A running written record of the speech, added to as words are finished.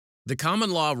The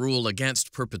common law rule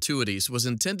against perpetuities was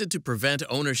intended to prevent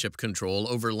ownership control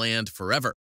over land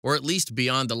forever, or at least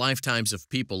beyond the lifetimes of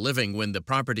people living when the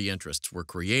property interests were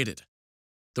created.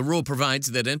 The rule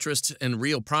provides that interests in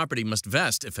real property must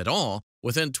vest, if at all,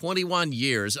 within 21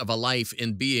 years of a life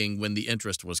in being when the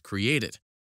interest was created.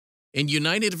 In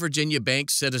United Virginia Bank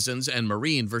Citizens and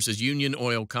Marine versus Union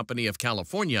Oil Company of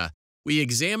California, we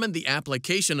examined the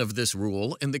application of this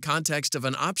rule in the context of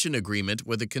an option agreement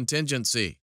with a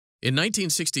contingency. In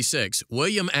 1966,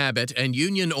 William Abbitt and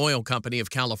Union Oil Company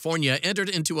of California entered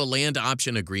into a land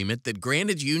option agreement that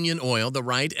granted Union Oil the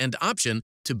right and option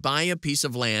to buy a piece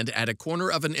of land at a corner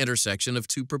of an intersection of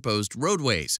two proposed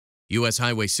roadways, U.S.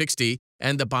 Highway 60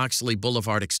 and the Boxley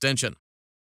Boulevard Extension.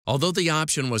 Although the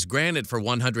option was granted for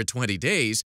 120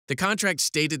 days, the contract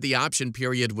stated the option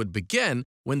period would begin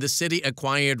when the city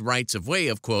acquired rights-of-way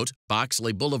of, quote,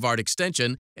 Boxley Boulevard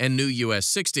Extension and new U.S.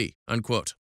 60,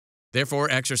 unquote. Therefore,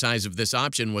 exercise of this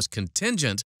option was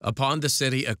contingent upon the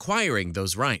city acquiring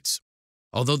those rights.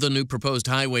 Although the new proposed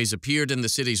highways appeared in the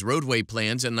city's roadway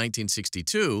plans in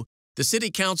 1962, the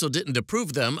city council didn't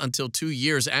approve them until 2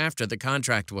 years after the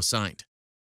contract was signed.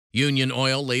 Union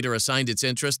Oil later assigned its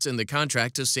interests in the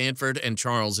contract to Sanford and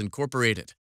Charles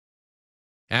Incorporated.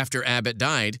 After Abbitt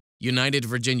died, United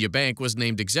Virginia Bank was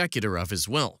named executor of his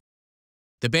will.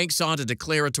 The bank sought a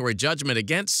declaratory judgment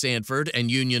against Sanford and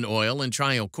Union Oil in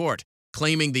trial court,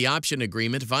 claiming the option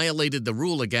agreement violated the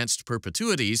rule against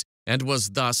perpetuities and was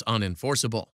thus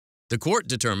unenforceable. The court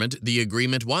determined the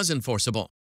agreement was enforceable.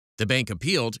 The bank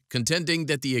appealed, contending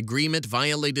that the agreement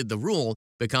violated the rule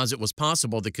because it was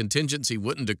possible the contingency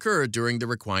wouldn't occur during the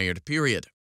required period.